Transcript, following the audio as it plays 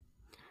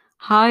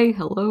Hi,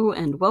 hello,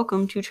 and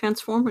welcome to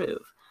Transformative.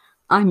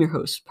 I'm your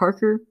host,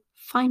 Parker,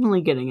 finally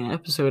getting an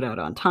episode out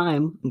on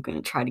time. I'm going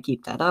to try to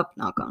keep that up,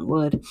 knock on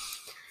wood.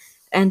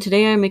 And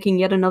today I'm making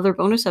yet another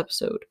bonus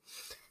episode.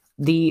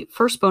 The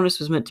first bonus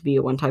was meant to be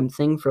a one-time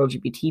thing for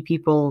LGBT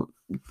people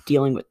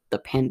dealing with the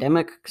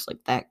pandemic, because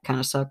that kind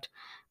of sucked.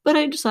 But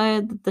I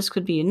decided that this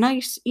could be a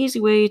nice,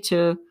 easy way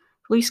to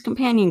release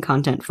companion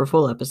content for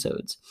full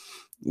episodes.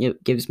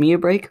 It gives me a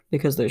break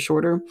because they're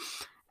shorter,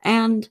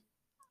 and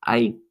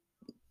I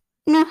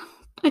Nah,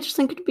 I just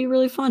think it'd be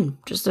really fun.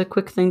 Just a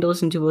quick thing to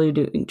listen to while you're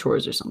doing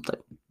chores or something.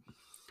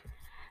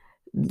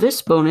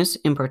 This bonus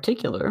in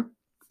particular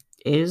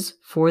is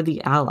for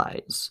the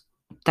allies.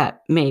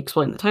 That may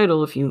explain the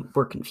title if you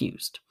were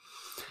confused.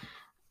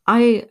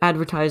 I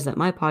advertise that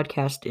my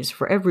podcast is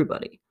for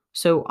everybody,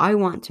 so I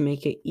want to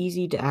make it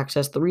easy to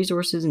access the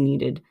resources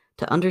needed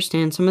to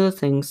understand some of the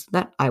things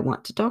that I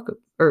want to talk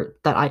or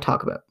that I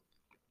talk about.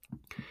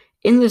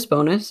 In this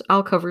bonus,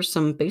 I'll cover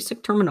some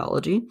basic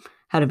terminology,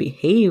 how to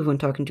behave when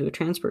talking to a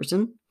trans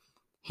person.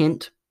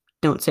 Hint,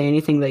 don't say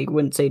anything that you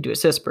wouldn't say to a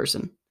cis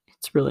person.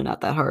 It's really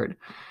not that hard.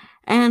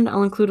 And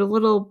I'll include a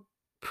little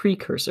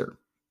precursor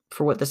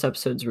for what this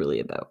episode's really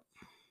about.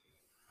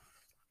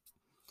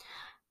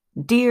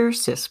 Dear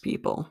cis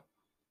people,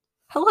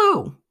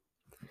 hello!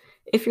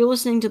 If you're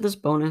listening to this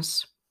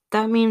bonus,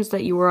 that means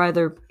that you were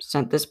either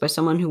sent this by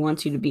someone who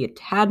wants you to be a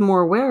tad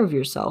more aware of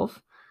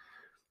yourself,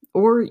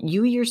 or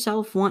you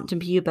yourself want to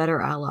be a better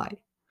ally.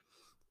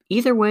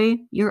 Either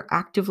way, you're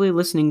actively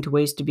listening to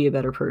ways to be a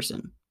better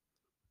person.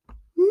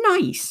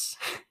 Nice!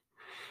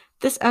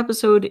 This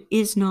episode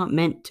is not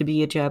meant to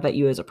be a jab at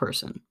you as a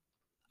person.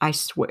 I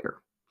swear.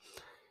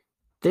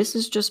 This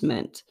is just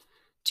meant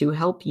to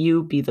help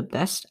you be the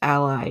best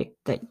ally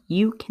that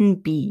you can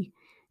be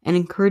and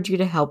encourage you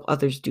to help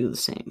others do the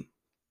same.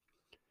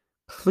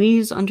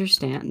 Please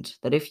understand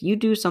that if you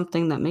do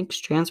something that makes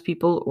trans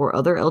people or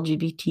other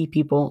LGBT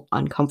people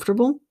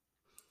uncomfortable,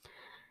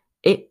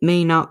 it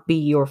may not be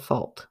your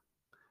fault.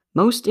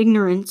 Most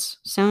ignorance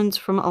stems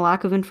from a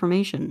lack of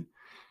information,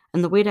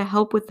 and the way to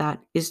help with that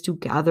is to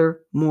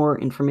gather more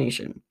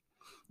information.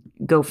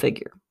 Go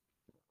figure.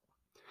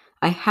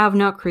 I have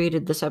not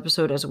created this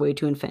episode as a way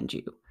to offend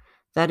you.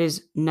 That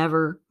is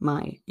never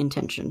my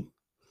intention.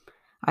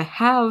 I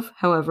have,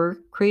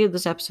 however, created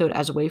this episode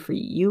as a way for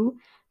you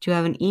to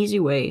have an easy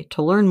way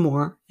to learn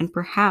more and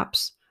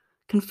perhaps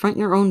confront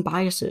your own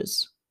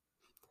biases.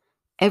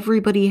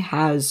 Everybody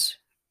has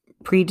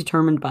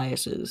predetermined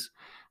biases,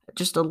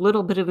 just a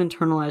little bit of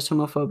internalized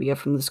homophobia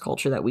from this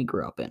culture that we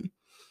grew up in.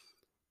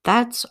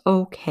 That's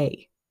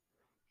okay.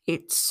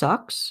 It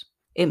sucks.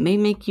 It may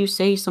make you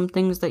say some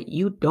things that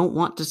you don't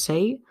want to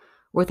say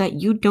or that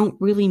you don't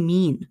really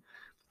mean.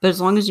 But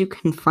as long as you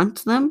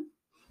confront them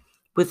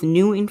with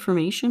new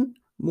information,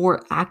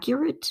 more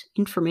accurate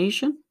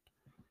information,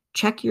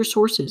 check your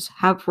sources,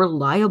 have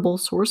reliable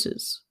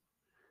sources,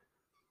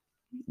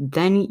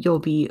 then you'll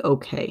be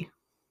okay.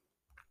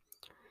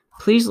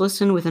 Please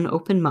listen with an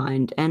open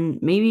mind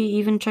and maybe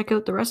even check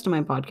out the rest of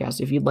my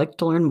podcast if you'd like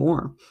to learn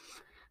more.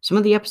 Some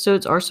of the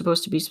episodes are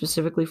supposed to be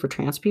specifically for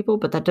trans people,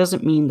 but that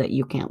doesn't mean that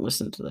you can't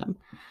listen to them.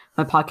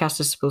 My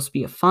podcast is supposed to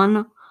be a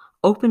fun,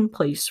 open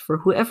place for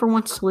whoever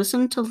wants to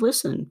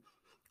listen,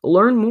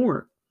 learn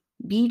more,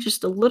 be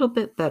just a little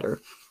bit better,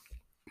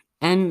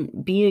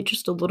 and be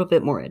just a little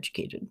bit more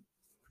educated.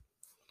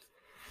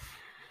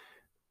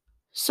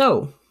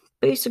 So,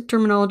 basic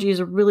terminology is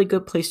a really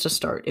good place to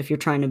start if you're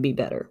trying to be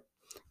better,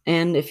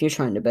 and if you're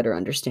trying to better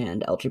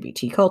understand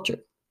LGBT culture.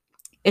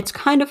 It's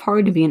kind of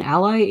hard to be an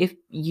ally if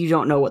you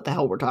don't know what the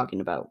hell we're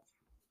talking about.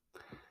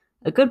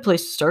 A good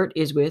place to start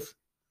is with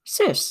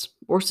cis,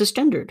 or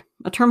cisgendered,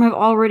 a term I've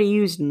already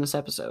used in this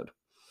episode.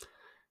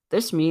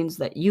 This means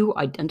that you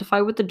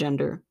identify with the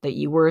gender that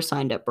you were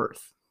assigned at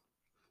birth.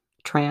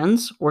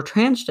 Trans, or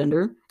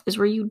transgender, is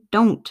where you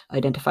don't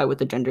identify with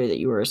the gender that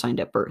you were assigned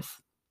at birth.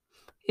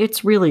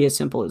 It's really as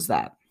simple as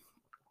that.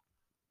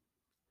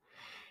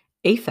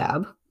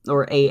 AFAB,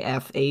 or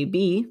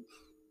AFAB,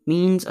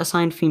 means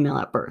assigned female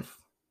at birth.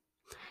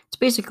 It's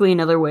basically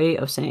another way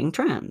of saying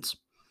trans.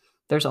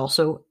 There's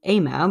also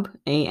AMAB,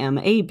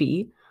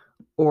 AMAB,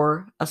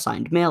 or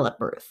assigned male at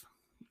birth.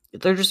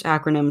 They're just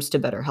acronyms to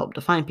better help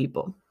define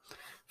people.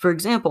 For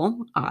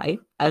example, I,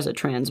 as a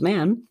trans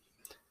man,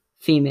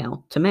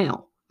 female to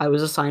male. I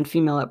was assigned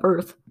female at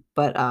birth,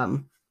 but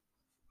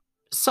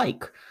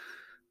psych.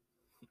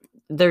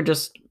 They're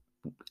just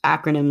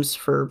acronyms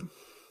for,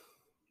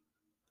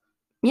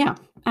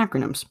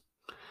 acronyms.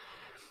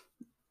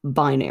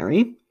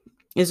 Binary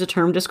is a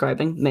term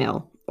describing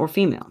male or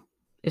female.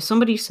 If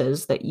somebody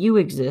says that you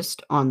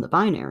exist on the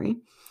binary,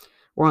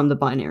 or on the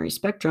binary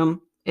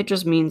spectrum, it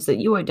just means that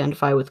you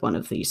identify with one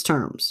of these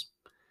terms.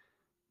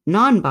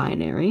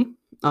 Non-binary,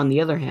 on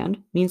the other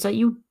hand, means that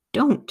you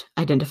don't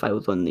identify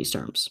with one of these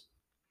terms.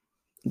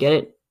 Get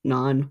it?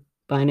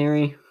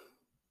 Non-binary?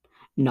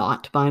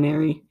 Not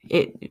binary?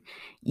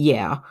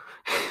 Yeah.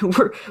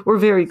 We're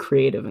very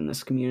creative in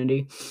this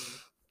community.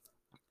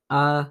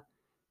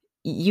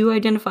 You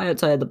identify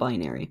outside the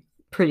binary.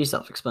 Pretty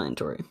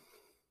self-explanatory.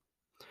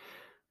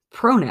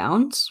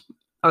 Pronouns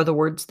are the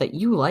words that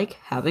you like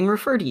having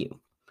refer to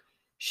you.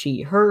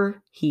 She,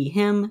 her, he,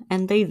 him,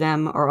 and they,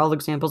 them are all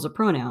examples of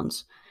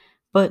pronouns,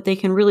 but they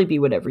can really be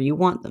whatever you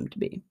want them to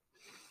be.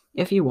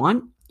 If you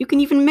want, you can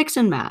even mix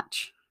and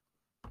match.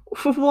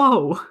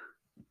 Whoa!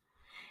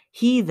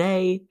 He,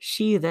 they,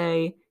 she,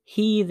 and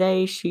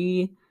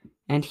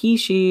he,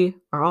 she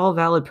are all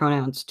valid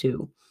pronouns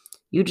too.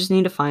 You just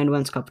need to find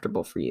one's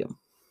comfortable for you.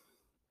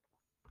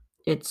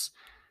 It's,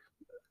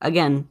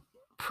 again,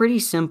 pretty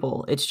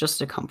simple. It's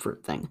just a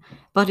comfort thing.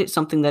 But it's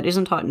something that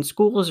isn't taught in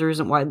schools or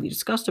isn't widely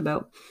discussed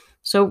about.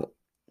 So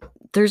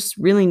there's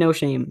really no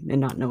shame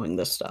in not knowing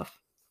this stuff.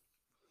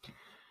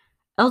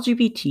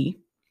 LGBT,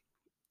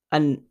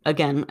 and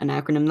again, an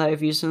acronym that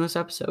I've used in this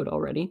episode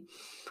already,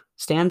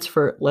 stands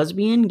for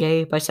lesbian,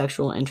 gay,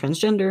 bisexual, and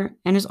transgender,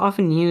 and is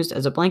often used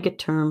as a blanket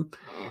term,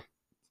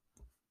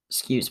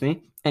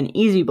 an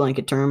easy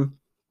blanket term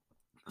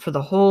for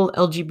the whole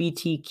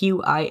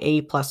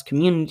LGBTQIA plus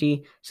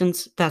community,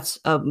 since that's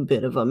a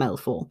bit of a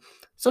mouthful.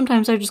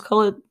 Sometimes I just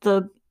call it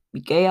the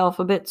gay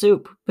alphabet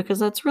soup, because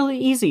that's really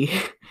easy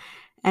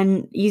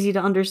and easy to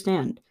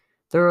understand.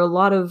 There are a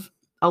lot of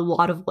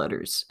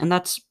letters, and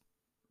that's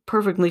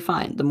perfectly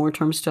fine. The more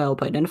terms to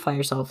help identify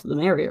yourself, the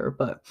merrier,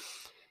 but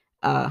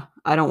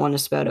I don't want to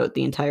spout out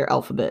the entire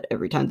alphabet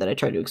every time that I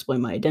try to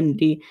explain my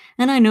identity,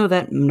 and I know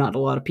that not a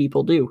lot of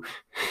people do.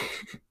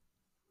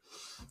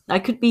 I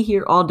could be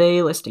here all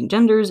day listing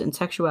genders and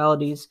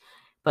sexualities,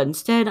 but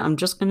instead I'm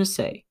just going to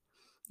say,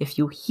 if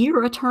you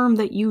hear a term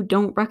that you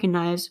don't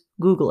recognize,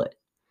 Google it.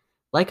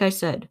 Like I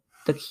said,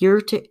 the cure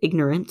to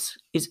ignorance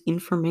is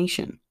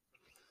information.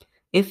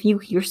 If you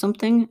hear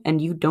something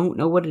and you don't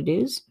know what it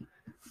is,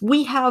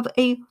 we have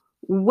a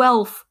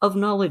wealth of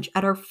knowledge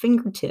at our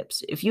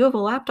fingertips. If you have a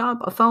laptop,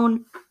 a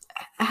phone,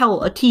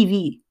 hell, a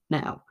TV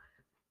now,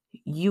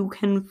 you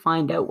can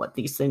find out what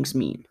these things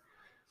mean.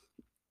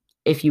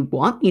 If you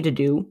want me to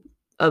do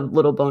a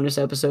little bonus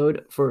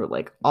episode for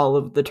like all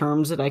of the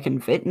terms that I can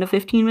fit in a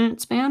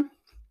 15-minute span,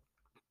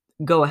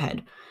 go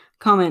ahead.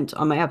 Comment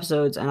on my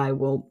episodes and I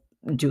will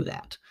do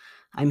that.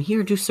 I'm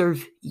here to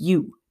serve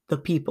you, the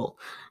people.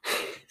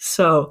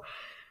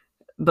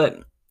 But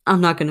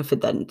I'm not going to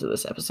fit that into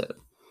this episode.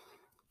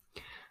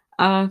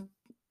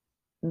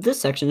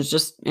 This section is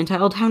just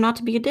entitled How Not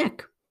to Be a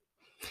Dick.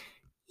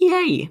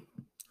 Yay!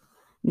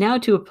 Now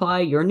to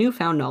apply your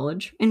newfound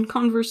knowledge in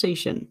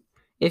conversation.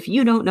 If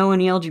you don't know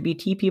any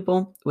LGBT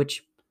people,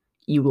 which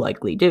you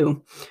likely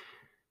do,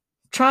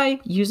 try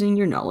using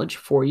your knowledge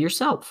for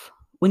yourself.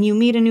 When you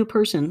meet a new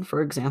person,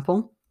 for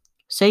example,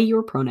 say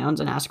your pronouns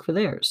and ask for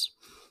theirs.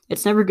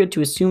 It's never good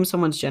to assume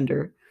someone's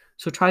gender,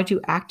 so try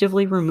to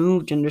actively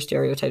remove gender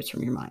stereotypes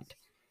from your mind.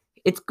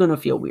 It's gonna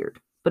feel weird,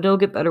 but it'll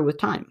get better with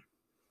time.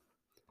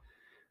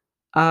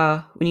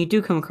 When you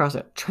do come across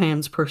a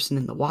trans person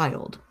in the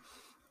wild,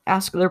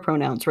 ask their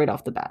pronouns right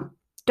off the bat.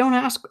 Don't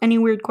ask any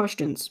weird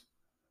questions.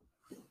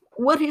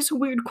 What is a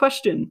weird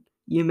question,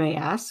 you may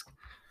ask?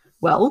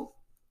 Well,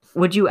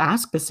 would you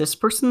ask a cis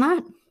person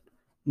that?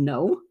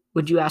 No.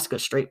 Would you ask a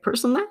straight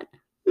person that?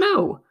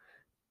 No.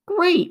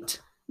 Great.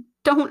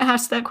 Don't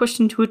ask that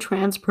question to a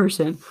trans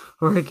person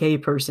or a gay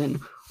person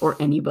or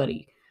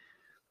anybody.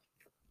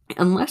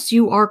 Unless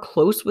you are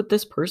close with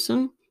this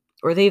person,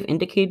 or they've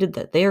indicated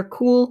that they are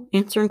cool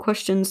answering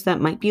questions that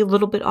might be a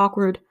little bit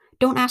awkward,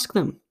 don't ask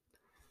them.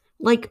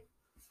 Like,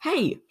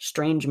 hey,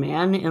 strange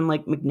man in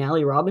like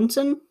McNally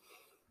Robinson?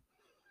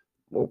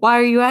 Why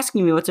are you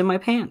asking me what's in my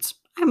pants?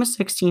 I'm a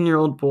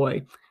 16-year-old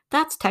boy.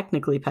 That's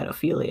technically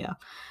pedophilia.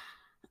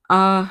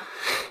 And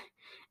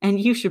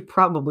you should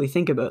probably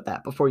think about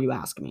that before you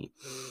ask me.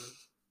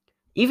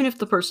 Even if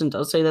the person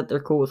does say that they're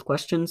cool with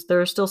questions,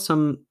 there are still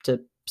some to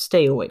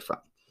stay away from.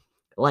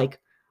 Like,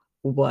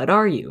 what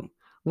are you?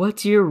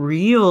 What's your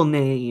real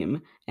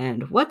name?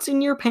 And what's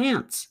in your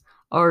pants?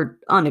 Are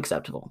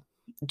unacceptable.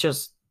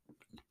 Just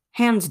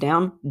hands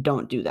down,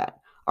 don't do that.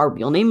 Our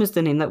real name is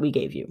the name that we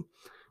gave you.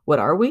 What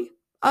are we?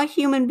 A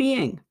human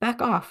being.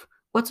 Back off.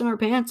 What's in our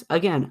pants?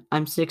 Again,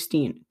 I'm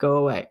 16. Go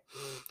away.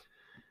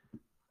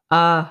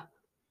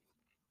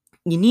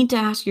 You need to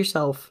ask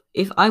yourself,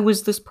 if I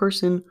was this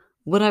person,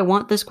 would I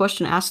want this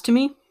question asked to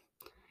me?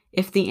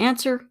 If the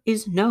answer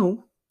is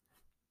no,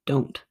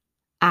 don't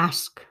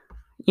ask.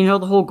 You know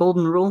the whole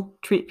golden rule?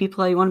 Treat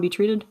people how you want to be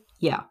treated?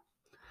 Yeah.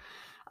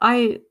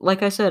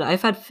 Like I said,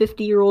 I've had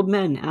 50-year-old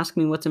men ask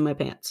me what's in my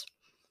pants.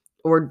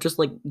 Or just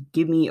like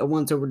give me a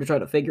once over to try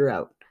to figure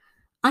out.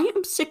 I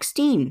am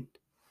 16.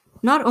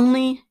 Not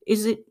only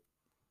is it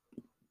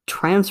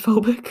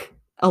transphobic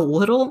a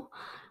little,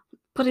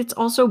 but it's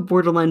also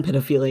borderline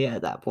pedophilia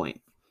at that point.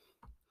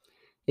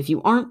 If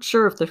you aren't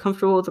sure if they're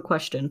comfortable with the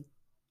question,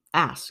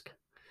 ask.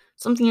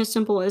 Something as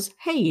simple as,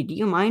 hey, do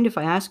you mind if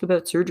I ask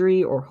about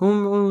surgery or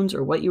hormones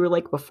or what you were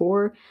like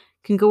before,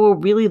 can go a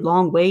really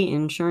long way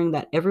in ensuring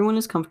that everyone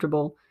is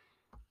comfortable,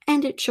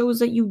 and it shows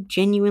that you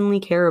genuinely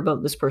care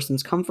about this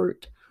person's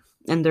comfort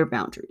and their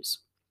boundaries.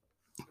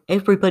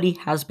 Everybody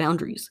has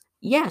boundaries.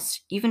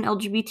 Yes, even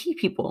LGBT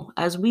people,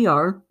 as we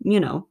are,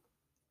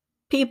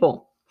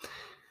 people.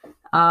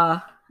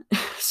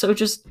 So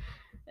just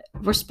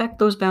respect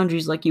those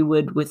boundaries like you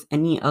would with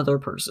any other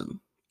person.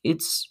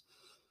 It's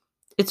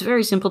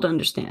very simple to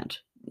understand.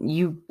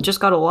 You just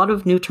got a lot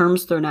of new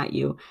terms thrown at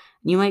you.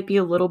 You might be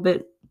a little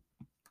bit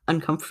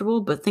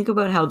uncomfortable, but think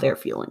about how they're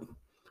feeling.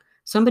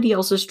 Somebody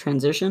else's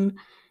transition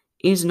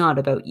is not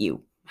about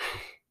you.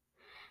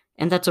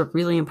 And that's a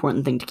really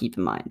important thing to keep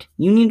in mind.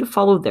 You need to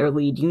follow their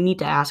lead. You need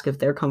to ask if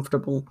they're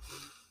comfortable,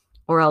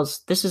 or else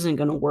this isn't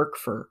going to work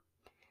for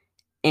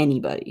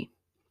anybody.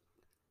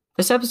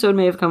 This episode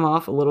may have come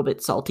off a little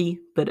bit salty,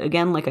 but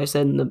again, like I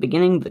said in the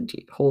beginning,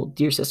 the whole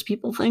Dear Cis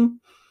People thing,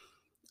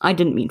 I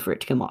didn't mean for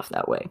it to come off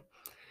that way.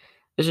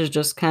 This is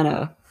just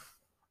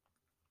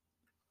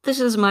this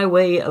is my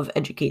way of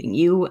educating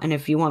you, and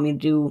if you want me to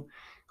do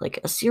like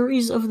a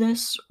series of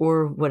this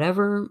or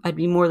whatever, I'd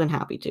be more than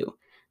happy to.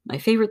 My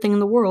favorite thing in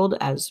the world,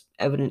 as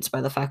evidenced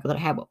by the fact that I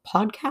have a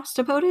podcast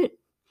about it,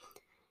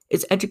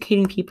 is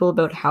educating people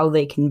about how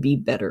they can be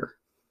better.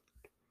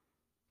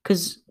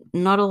 Because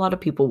not a lot of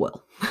people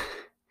will.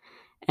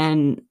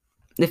 And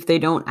if they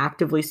don't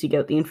actively seek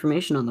out the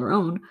information on their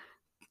own,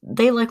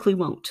 they likely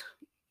won't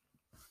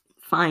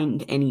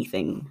find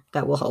anything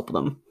that will help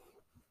them.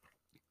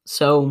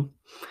 So,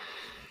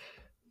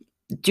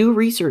 do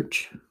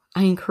research.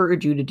 I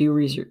encourage you to do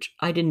research.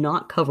 I did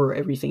not cover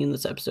everything in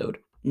this episode,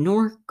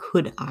 nor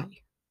could I.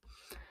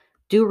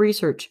 Do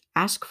research.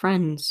 Ask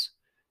friends.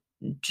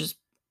 Just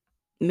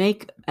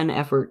make an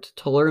effort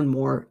to learn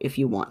more if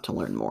you want to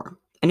learn more.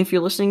 And if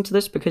you're listening to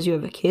this because you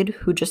have a kid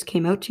who just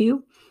came out to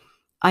you,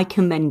 I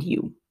commend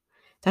you.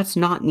 That's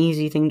not an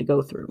easy thing to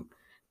go through.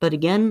 But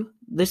again,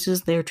 this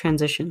is their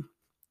transition.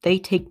 They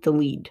take the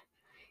lead.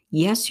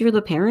 Yes, you're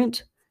the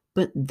parent,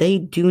 but they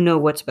do know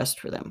what's best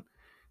for them.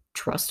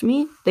 Trust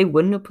me, they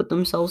wouldn't have put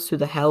themselves through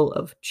the hell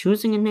of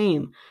choosing a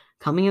name,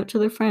 coming out to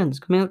their friends,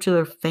 coming out to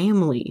their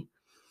family,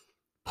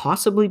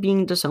 possibly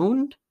being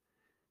disowned,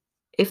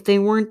 if they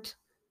weren't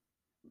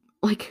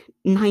like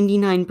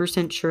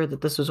 99% sure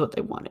that this was what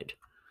they wanted.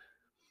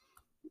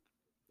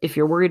 If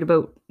you're worried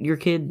about your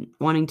kid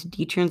wanting to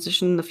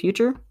detransition in the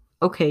future,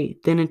 okay,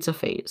 then it's a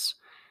phase.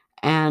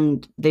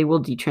 And they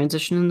will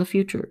detransition in the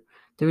future.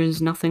 There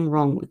is nothing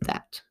wrong with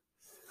that.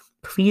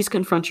 Please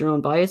confront your own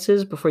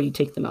biases before you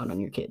take them out on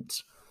your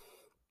kids.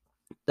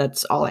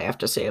 That's all I have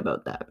to say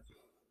about that.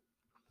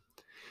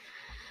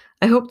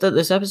 I hope that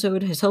this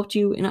episode has helped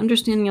you in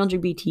understanding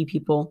LGBT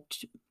people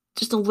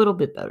just a little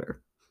bit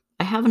better.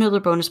 I have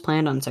another bonus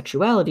planned on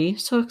sexuality,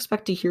 so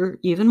expect to hear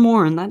even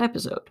more in that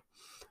episode.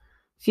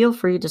 Feel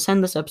free to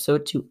send this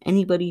episode to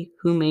anybody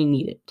who may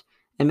need it,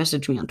 and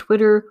message me on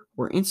Twitter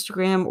or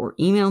Instagram or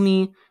email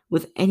me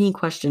with any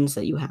questions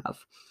that you have.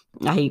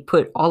 I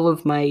put all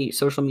of my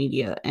social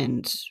media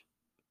and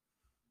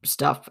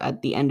stuff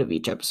at the end of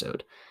each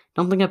episode.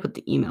 Don't think I put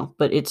the email,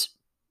 but it's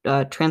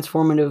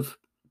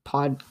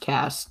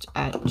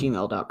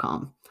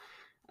transformativepodcast@gmail.com,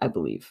 I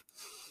believe.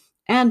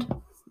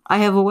 And I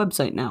have a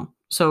website now.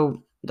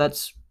 So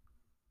that's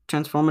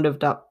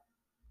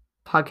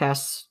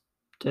transformative.podcast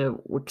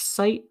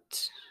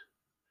wixsite.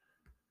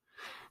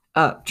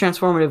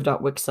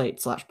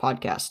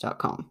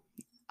 Transformative.wixsite/podcast.com.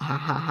 Ha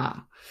ha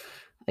ha.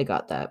 I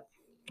got that.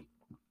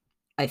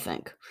 I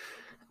think.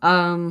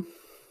 But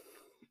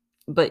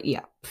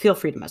yeah, feel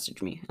free to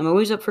message me. I'm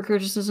always up for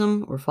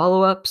criticism or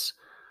follow-ups.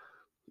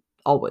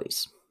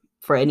 Always.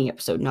 For any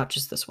episode, not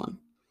just this one.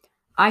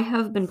 I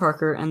have been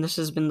Parker, and this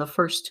has been the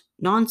first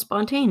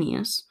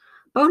non-spontaneous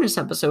bonus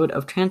episode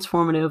of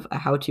Transformative, a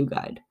how-to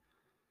guide.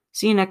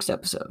 See you next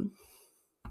episode.